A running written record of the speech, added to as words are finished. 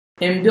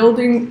In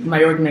building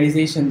my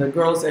organization, the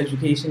Girls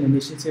Education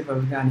Initiative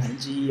of Ghana,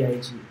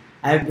 GEIG,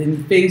 I've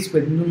been faced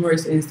with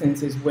numerous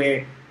instances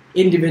where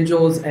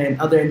individuals and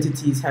other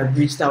entities have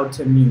reached out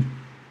to me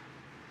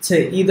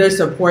to either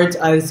support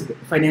us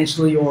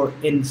financially or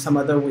in some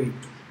other way.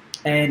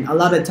 And a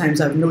lot of times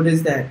I've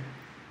noticed that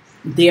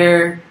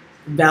their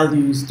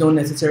values don't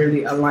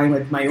necessarily align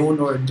with my own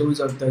or those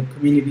of the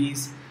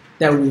communities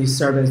that we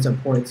serve and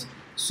support.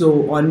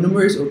 So on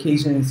numerous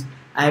occasions,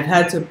 I've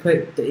had to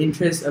put the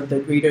interests of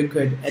the greater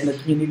good and the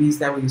communities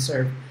that we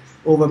serve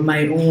over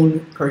my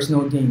own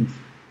personal gain.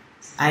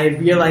 I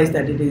realized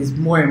that it is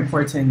more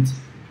important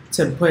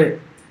to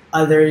put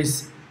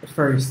others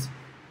first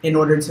in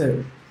order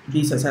to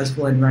be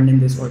successful in running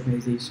this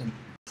organization.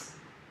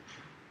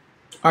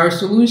 Our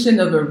solution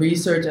of a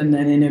research and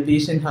an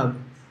innovation hub,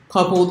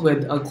 coupled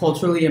with a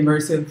culturally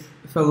immersive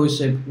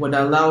fellowship, would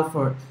allow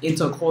for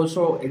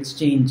intercultural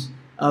exchange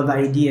of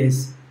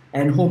ideas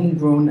and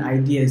homegrown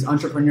ideas,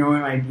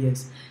 entrepreneurial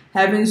ideas.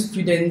 Having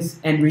students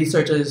and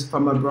researchers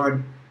from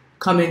abroad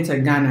come into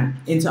Ghana,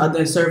 into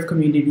other served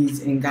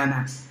communities in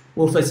Ghana,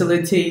 will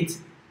facilitate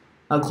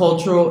a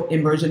cultural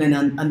immersion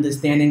and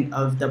understanding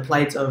of the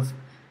plight of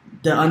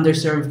the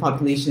underserved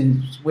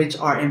populations, which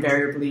are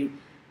invariably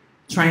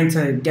trying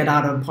to get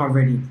out of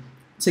poverty.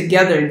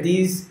 Together,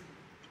 the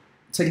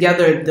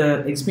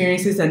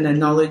experiences and the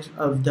knowledge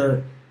of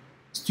the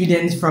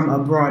students from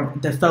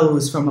abroad, the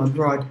fellows from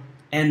abroad,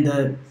 and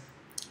the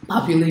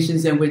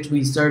populations in which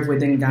we serve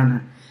within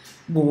Ghana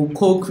will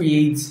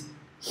co-create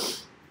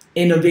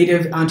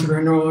innovative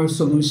entrepreneurial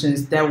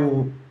solutions that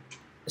will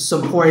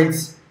support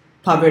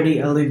poverty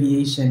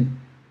alleviation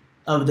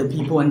of the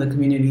people and the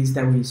communities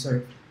that we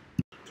serve.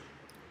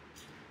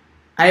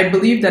 I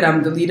believe that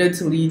I'm the leader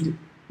to lead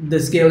the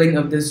scaling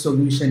of this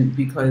solution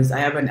because I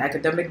have an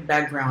academic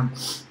background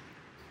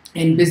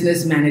in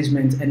business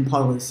management and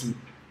policy.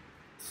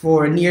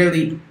 For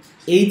nearly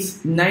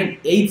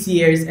 8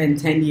 years and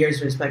 10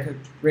 years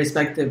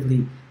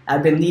respectively,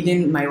 I've been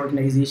leading my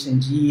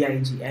organization,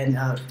 GEIG, and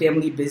a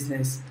family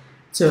business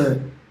to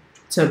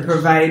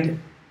provide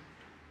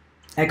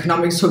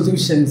economic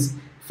solutions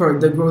for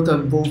the growth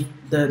of both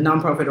the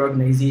nonprofit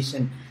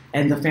organization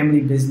and the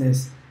family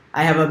business.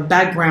 I have a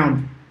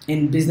background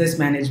in business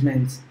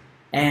management,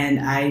 and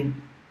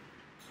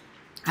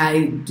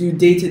I do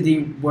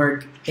day-to-day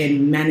work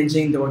in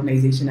managing the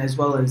organization as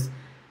well as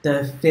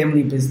the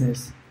family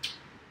business.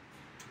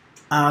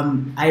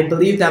 I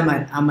believe that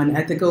I'm an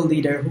ethical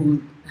leader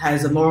who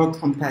has a moral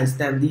compass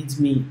that leads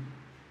me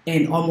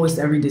in almost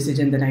every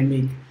decision that I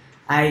make.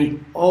 I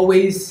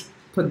always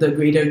put the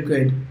greater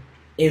good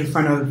in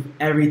front of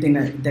everything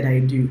that I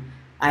do.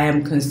 I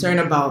am concerned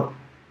about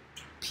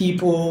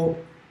people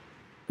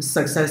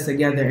success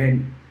together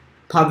and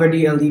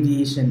poverty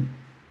alleviation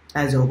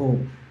as a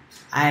whole.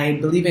 I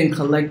believe in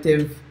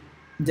collective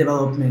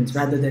development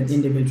rather than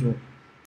individual.